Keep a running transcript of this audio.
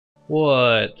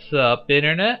What's up,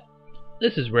 Internet?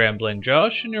 This is Rambling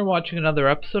Josh, and you're watching another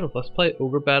episode of Let's Play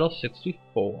Ogre Battle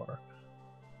 64.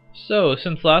 So,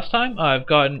 since last time, I've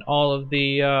gotten all of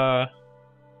the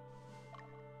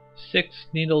 6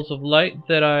 needles of light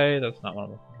that that's not what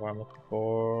I'm looking for. I'm looking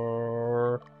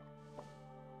for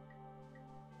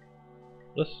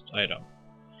list item.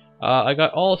 I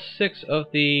got all 6 of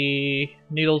the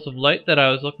needles of light that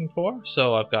I was looking for,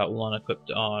 so I've got one equipped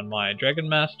on my Dragon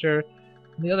Master.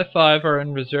 The other 5 are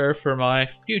in reserve for my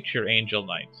future Angel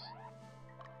Knights.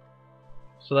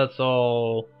 So that's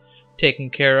all taken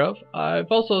care of.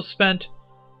 I've also spent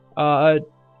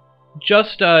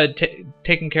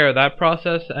taking care of that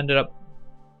process. Ended up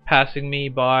passing me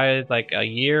by like a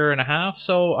year and a half,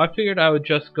 so I figured I would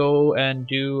just go and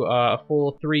do a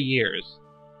full 3 years.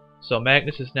 So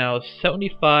Magnus is now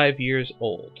 75 years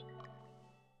old,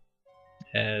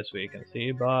 as we can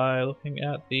see by looking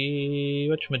at the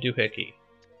whatchamadoohickey.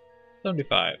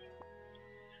 75.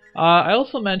 I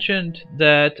also mentioned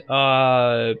that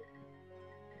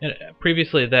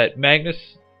previously that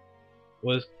Magnus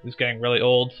was getting really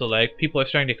old, so like people are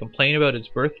starting to complain about his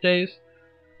birthdays,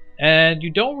 and you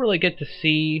don't really get to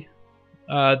see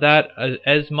that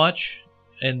as much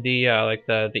in the like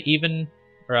the even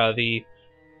or the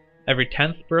every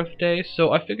 10th birthday.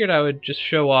 So I figured I would just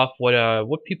show off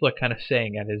what people are kind of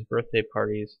saying at his birthday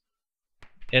parties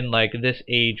in like this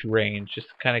age range, just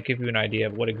to kind of give you an idea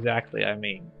of what exactly I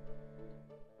mean.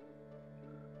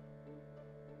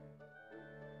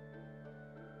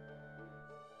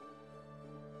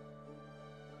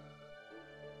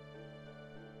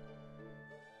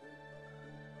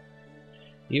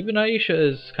 Even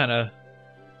Aisha is kind of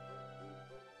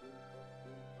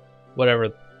whatever.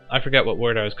 I forget what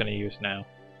word I was going to use now.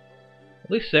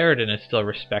 At least Saradin is still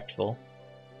respectful.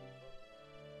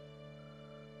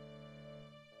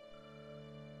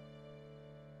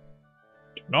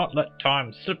 Do not let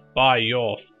time slip by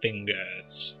your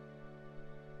fingers.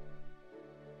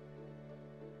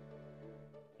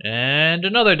 And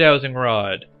another dowsing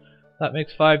rod. That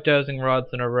makes 5 dowsing rods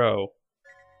in a row.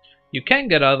 You can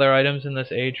get other items in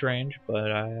this age range,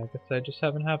 but I guess I just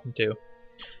haven't happened to.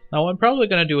 Now, what I'm probably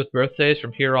going to do with birthdays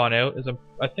from here on out is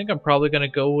I think I'm probably going to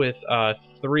go with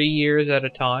 3 years at a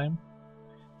time.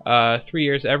 3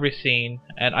 years every scene,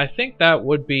 and I think that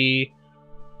would be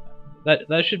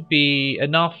that should be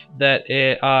enough that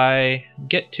I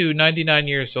get to 99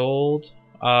 years old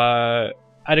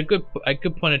at a good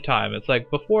point in time. It's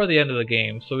like before the end of the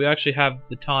game, so we actually have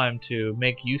the time to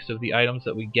make use of the items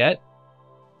that we get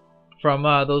from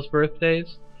those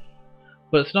birthdays.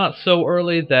 But it's not so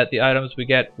early that the items we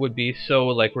get would be so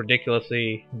like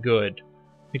ridiculously good,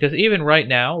 because even right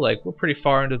now, like we're pretty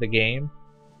far into the game,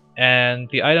 and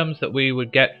the items that we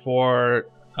would get for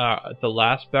the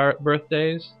last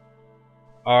birthdays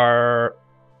are,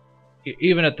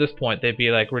 even at this point, they'd be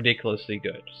like ridiculously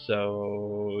good.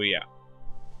 So yeah.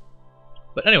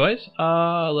 But anyways,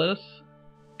 let us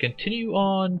continue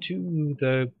on to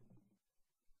the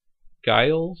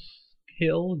Gules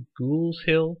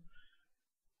Hills,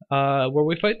 where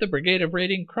we fight the Brigade of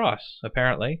Radiant Cross,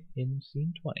 apparently, in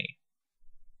Scene 20.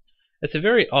 It's a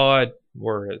very odd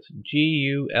word. It's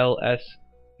G-U-L-S,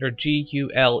 or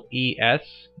G-U-L-E-S,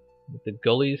 the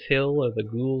Gules Hill, or the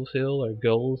Gules Hill, or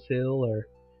Gules Hill, or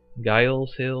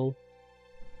Gules Hill.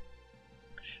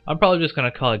 I'm probably just going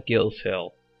to call it Gules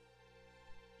Hill,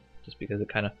 just because it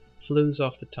kind of flows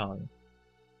off the tongue.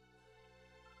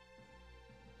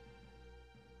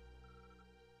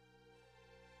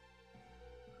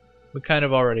 We kind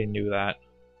of already knew that,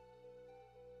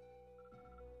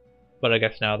 but I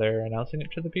guess now they're announcing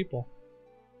it to the people.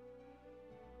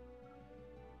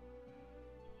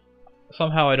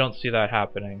 Somehow I don't see that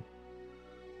happening.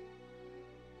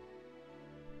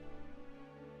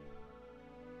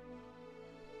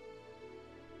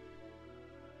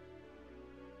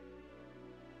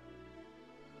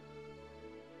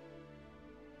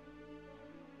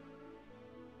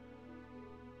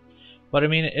 But I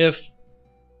mean, if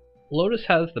Lotus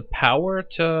has the power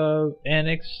to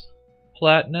annex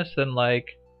Platinus, then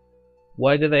like,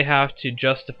 why do they have to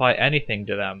justify anything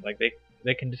to them? Like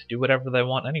they can just do whatever they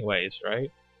want anyways,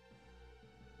 right?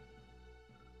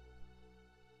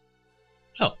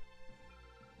 Oh.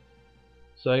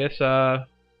 So I guess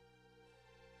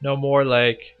no more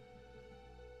like,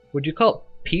 would you call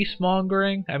it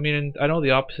peacemongering? I mean, I know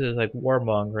the opposite is like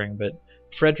warmongering, but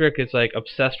Frederick is like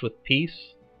obsessed with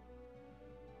peace.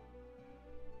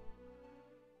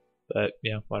 But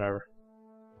yeah, whatever.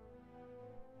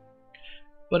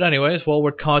 But anyways, while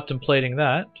we're contemplating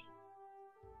that,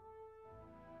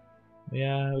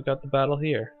 yeah, we got the battle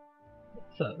here.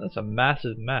 That's a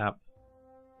massive map.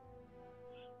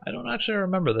 I don't actually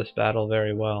remember this battle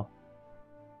very well.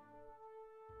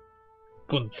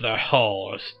 Gunther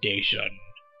Hall Station.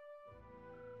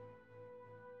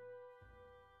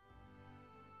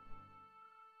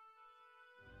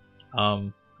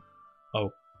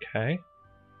 Okay.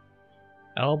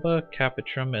 Alba,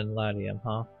 Capitrum, and Latium,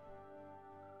 huh?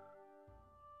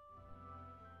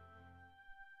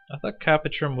 I thought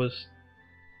Capitrum was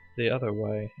the other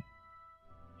way.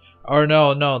 Or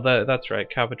no, that's right.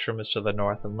 Capitrum is to the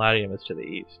north and Latium is to the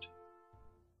east.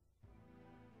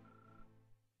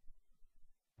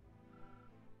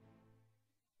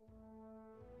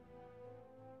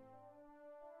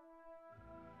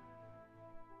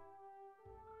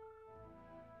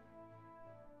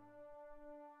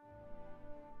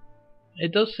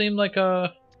 It does seem like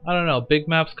I don't know, big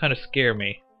maps kind of scare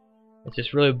me. It's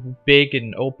just really big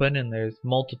and open and there's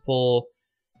multiple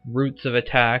routes of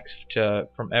attack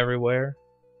from everywhere.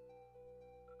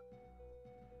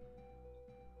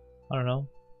 I don't know.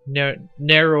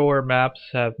 Narrower maps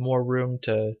have more room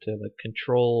to like,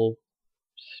 control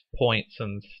points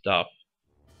and stuff.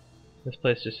 This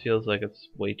place just feels like it's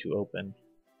way too open.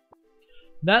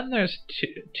 Then there's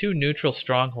two neutral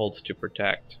strongholds to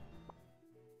protect.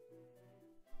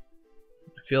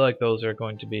 I feel like those are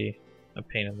going to be a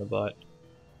pain in the butt.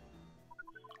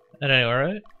 And anyway,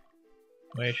 right?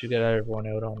 We should get everyone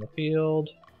out on the field.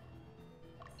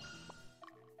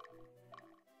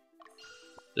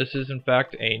 This is in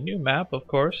fact a new map, of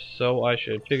course, so I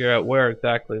should figure out where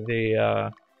exactly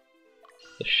the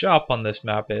shop on this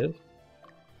map is.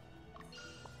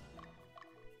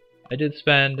 I did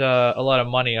spend a lot of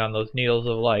money on those Needles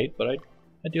of Light, but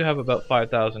I do have about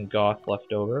 5,000 goth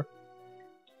left over.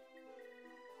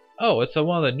 Oh, it's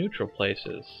one of the neutral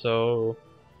places, so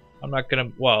I'm not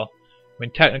gonna, well, I mean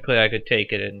technically I could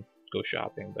take it and go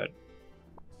shopping, but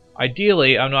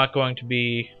ideally I'm not going to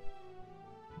be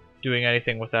doing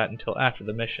anything with that until after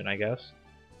the mission, I guess.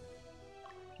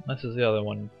 This is the other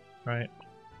one, right?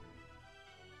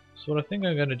 So what I think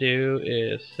I'm gonna do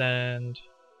is send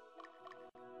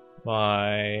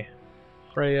my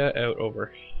Freya out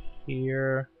over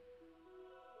here.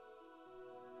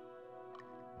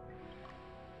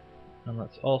 And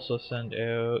let's also send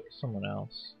out someone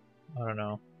else. I don't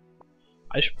know.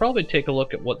 I should probably take a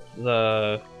look at what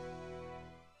the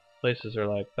places are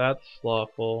like. That's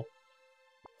lawful.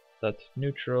 That's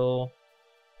neutral.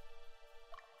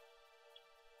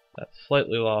 That's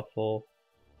slightly lawful.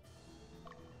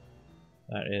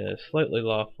 That is slightly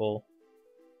lawful.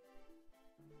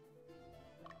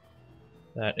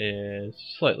 That is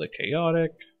slightly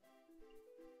chaotic.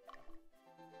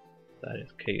 That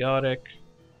is chaotic.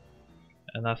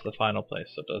 And that's the final place,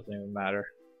 so it doesn't even matter.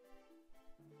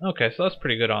 Okay, so that's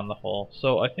pretty good on the whole.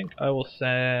 So I think I will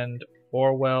send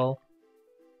Orwell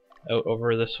out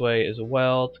over this way as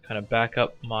well to kind of back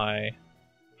up my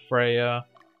Freya.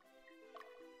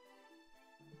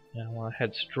 And I want to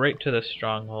head straight to this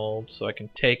stronghold so I can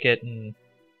take it and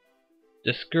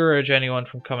discourage anyone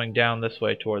from coming down this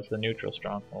way towards the neutral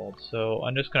stronghold. So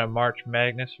I'm just going to march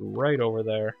Magnus right over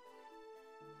there.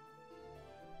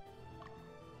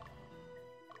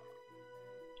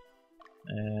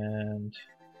 And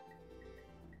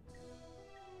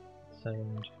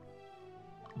send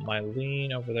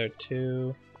Mylene over there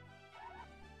too.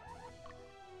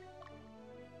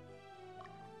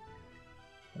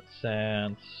 Let's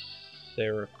send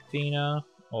Seraphina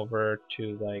over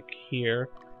to like here,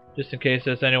 just in case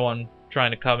there's anyone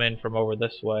trying to come in from over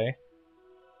this way.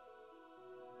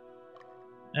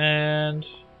 And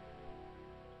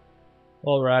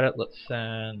while we're at it, let's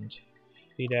send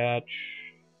Fidach.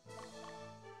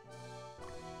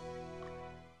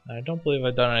 I don't believe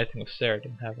I've done anything with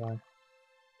Saradin, have I?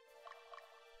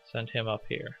 Send him up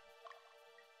here.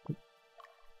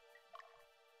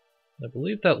 I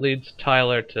believe that leads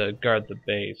Tyler to guard the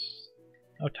base.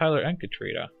 Oh, Tyler and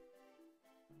Katrina.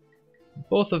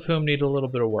 Both of whom need a little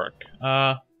bit of work.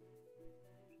 Well,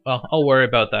 I'll worry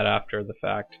about that after the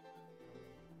fact.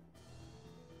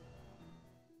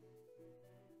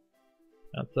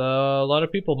 That's a lot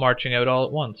of people marching out all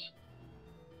at once.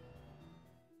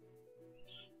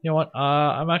 You know what?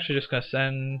 I'm actually just gonna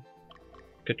send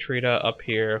Katrina up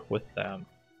here with them.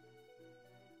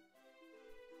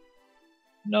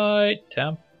 Knight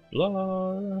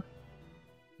Templar. A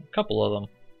couple of them.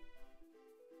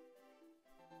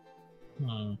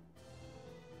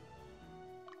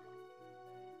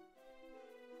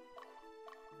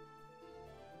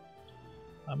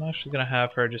 I'm actually gonna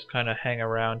have her just kind of hang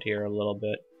around here a little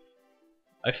bit.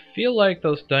 I feel like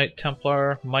those Knight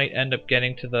Templar might end up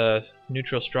getting to the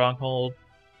neutral stronghold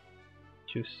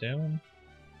too soon.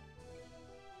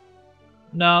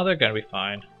 No, they're gonna be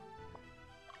fine.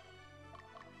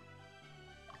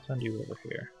 Send you over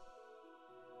here.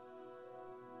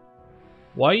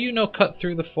 Why you no cut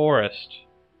through the forest?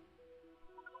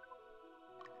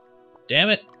 Damn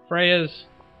it, Freya's.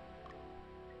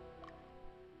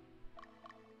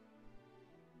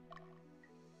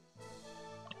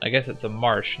 I guess it's a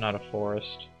marsh, not a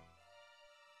forest.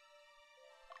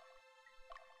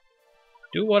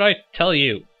 Do what I tell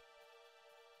you.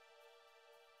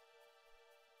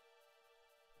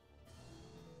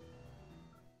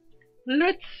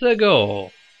 Let's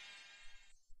go.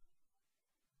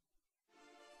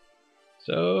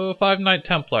 So, 5 Knight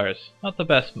Templars. Not the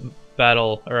best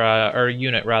battle, or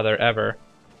unit rather, ever.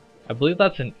 I believe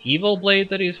that's an evil blade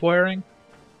that he's wearing.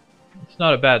 It's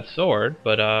not a bad sword,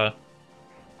 but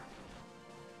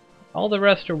all the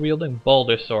rest are wielding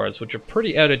boulder swords, which are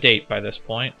pretty out of date by this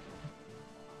point.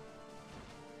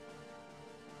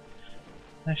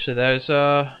 Actually, there's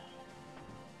a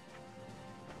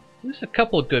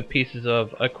couple of good pieces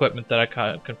of equipment that I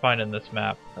can find in this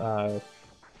map. The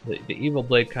evil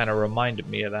blade kind of reminded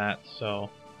me of that,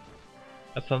 so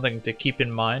that's something to keep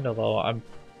in mind. Although I'm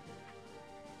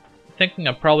thinking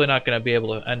I'm probably not going to be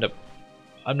able to end up.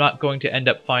 I'm not going to end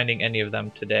up finding any of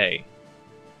them today.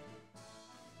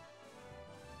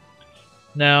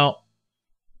 Now,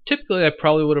 typically I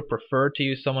probably would have preferred to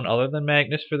use someone other than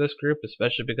Magnus for this group,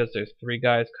 especially because there's 3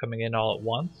 guys coming in all at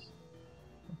once.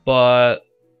 But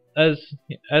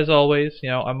as always, you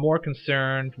know, I'm more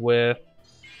concerned with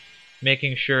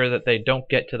making sure that they don't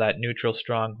get to that neutral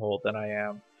stronghold than I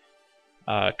am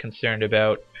concerned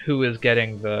about who is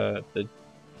getting the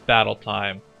battle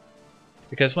time.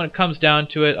 Because when it comes down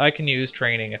to it, I can use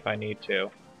training if I need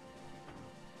to.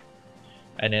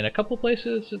 And in a couple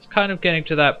places, it's kind of getting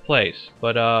to that place.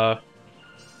 But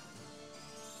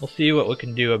we'll see what we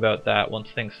can do about that once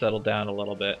things settle down a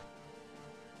little bit.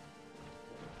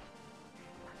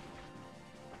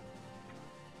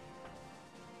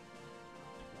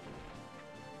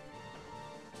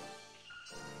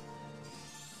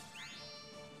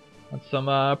 That's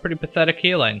some pretty pathetic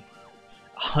healing.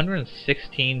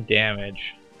 116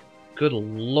 damage. Good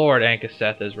lord,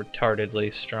 Ankaseth is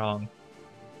retardedly strong.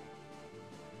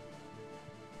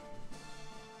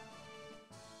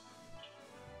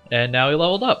 And now he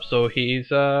leveled up, so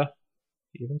he's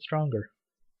even stronger.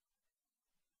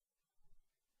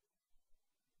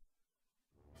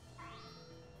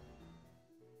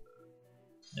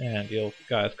 And the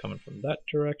guy's coming from that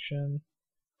direction.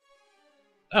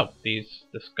 Oh, this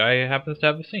guy happens to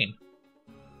have a scene.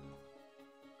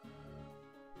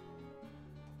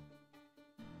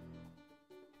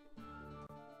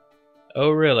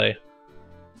 Oh, really?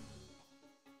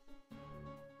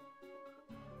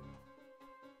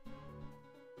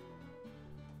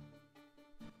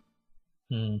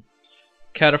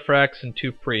 Cataphracts and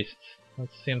 2 priests. That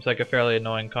seems like a fairly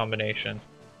annoying combination.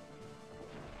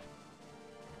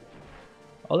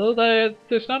 Although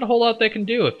there's not a whole lot they can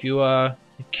do if you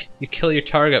kill your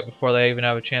target before they even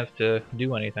have a chance to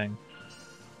do anything.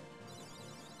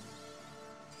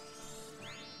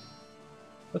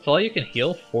 That's all you can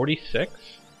heal? 46?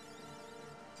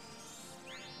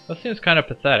 That seems kind of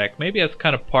pathetic. Maybe that's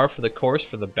kind of par for the course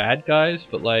for the bad guys,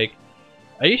 but like,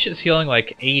 Aisha's healing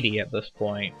like 80 at this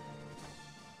point.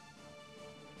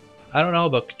 I don't know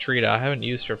about Katrina, I haven't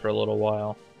used her for a little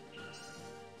while.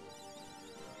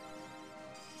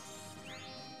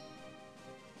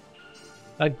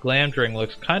 That Glamdring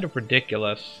looks kind of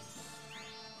ridiculous.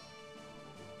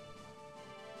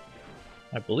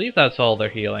 I believe that's all they're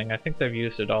healing. I think they've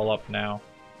used it all up now.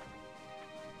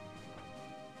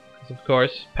 Because of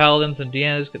course, Paladins and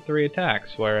Deannas get 3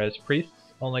 attacks, whereas Priests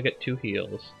only get 2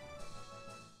 heals.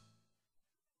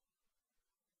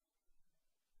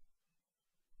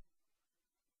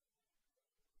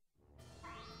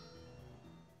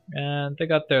 And they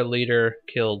got their leader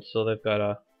killed, so they've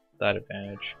got that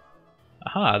advantage.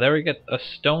 Aha, there we get a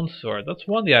stone sword. That's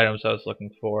one of the items I was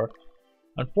looking for.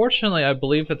 Unfortunately, I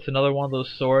believe it's another one of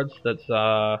those swords that's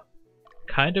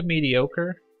kind of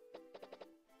mediocre.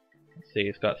 Let's see,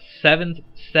 it's got 7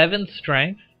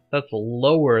 strength. That's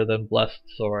lower than blessed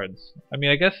swords. I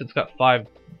mean, I guess it's got 5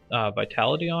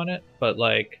 vitality on it, but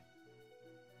like,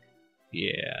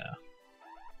 yeah.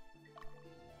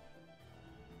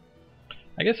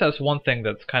 I guess that's one thing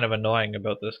that's kind of annoying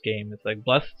about this game. It's like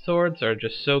blessed swords are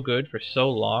just so good for so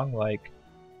long. Like,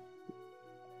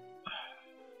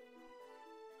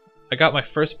 I got my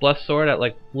first blessed sword at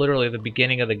like literally the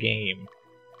beginning of the game.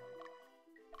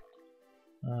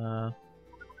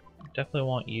 Definitely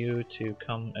want you to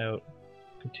come out,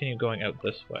 continue going out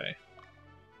this way.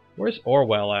 Where's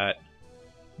Orwell at?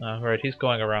 Right, he's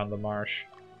going around the marsh.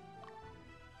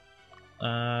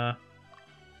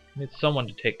 Need someone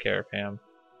to take care of him.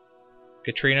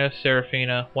 Katrina,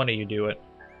 Seraphina, one of you do it.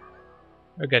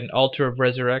 Or get an Altar of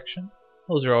Resurrection.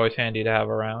 Those are always handy to have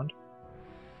around.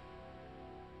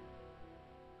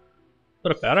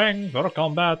 Preparing for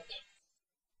combat.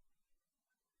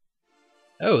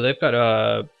 Oh, they've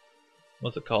got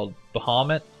what's it called?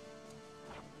 Bahamut?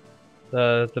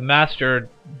 The mastered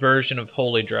version of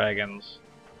Holy Dragons.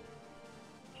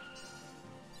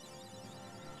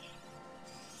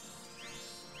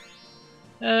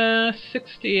 Uh,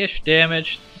 60-ish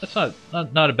damage. That's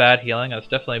not a bad healing. That's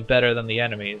definitely better than the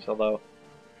enemies, although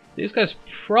these guys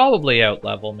probably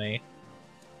out-level me.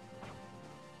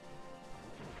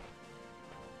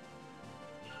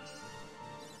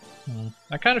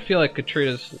 I kind of feel like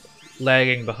Katrina's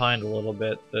lagging behind a little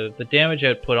bit. The damage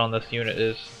output on this unit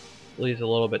leaves a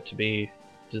little bit to be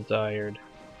desired.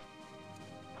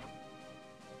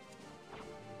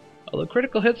 Although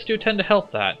critical hits do tend to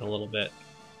help that a little bit.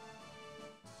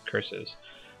 Curses.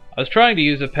 I was trying to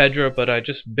use a Pedro, but I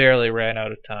just barely ran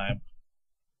out of time.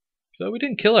 So we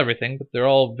didn't kill everything, but they're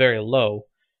all very low.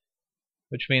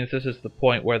 Which means this is the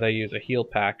point where they use a heal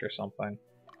pack or something.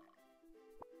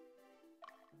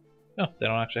 Oh, they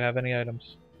don't actually have any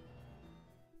items.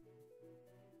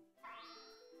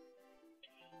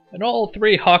 And all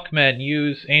three Hawkmen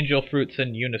use angel fruits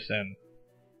in unison.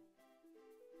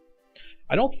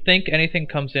 I don't think anything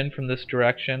comes in from this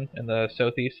direction in the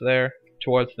southeast there,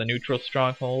 towards the neutral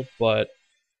stronghold, but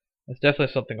it's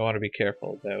definitely something I want to be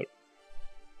careful about.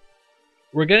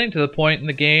 We're getting to the point in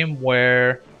the game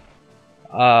where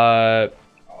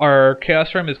our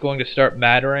Chaos Realm is going to start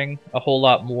mattering a whole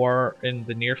lot more in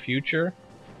the near future.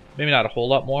 Maybe not a whole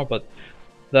lot more, but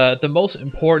the most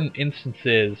important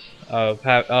instances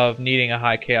of needing a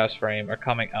high Chaos Frame are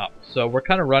coming up. So we're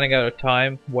kind of running out of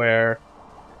time where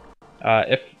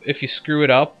if you screw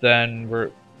it up,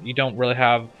 then you don't really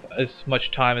have as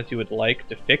much time as you would like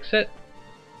to fix it.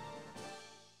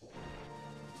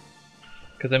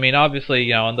 Because I mean, obviously,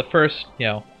 you know, in the first,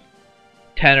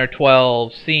 10 or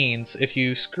 12 scenes, if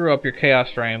you screw up your Chaos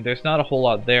Frame, there's not a whole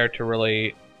lot there to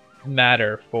really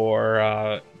matter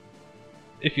for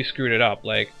if you screwed it up.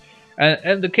 Like,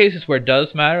 and the cases where it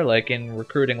does matter, like in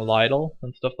recruiting Lytle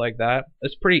and stuff like that,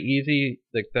 it's pretty easy.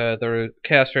 Like the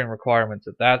Chaos Frame requirements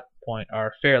at that point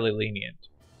are fairly lenient.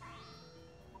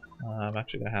 I'm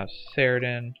actually gonna have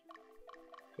Saradin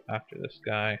go after this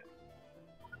guy.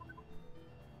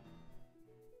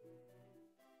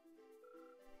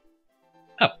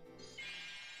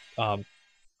 Oh.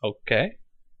 Okay.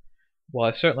 Well,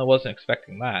 I certainly wasn't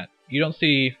expecting that. You don't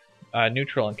see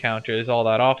neutral encounters all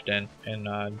that often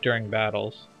in during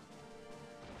battles.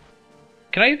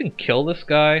 Can I even kill this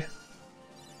guy?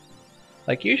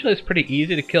 Like, usually it's pretty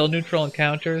easy to kill neutral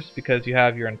encounters because you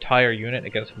have your entire unit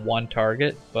against one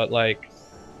target, but like...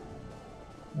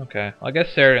 Okay, well, I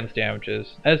guess Saradin's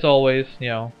damages. As always,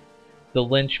 the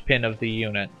linchpin of the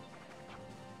unit.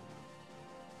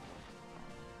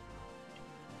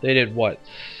 They did what,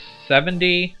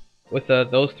 70 with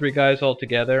those three guys all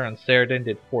together, and Saradin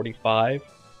did 45.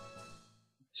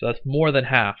 So that's more than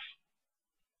half.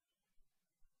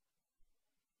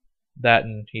 That,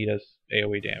 and he does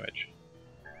AoE damage.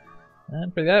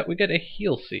 And for that, we get a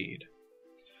heal seed.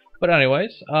 But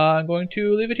anyways, I'm going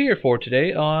to leave it here for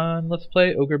today on Let's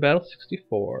Play Ogre Battle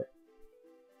 64.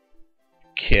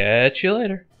 Catch you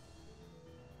later.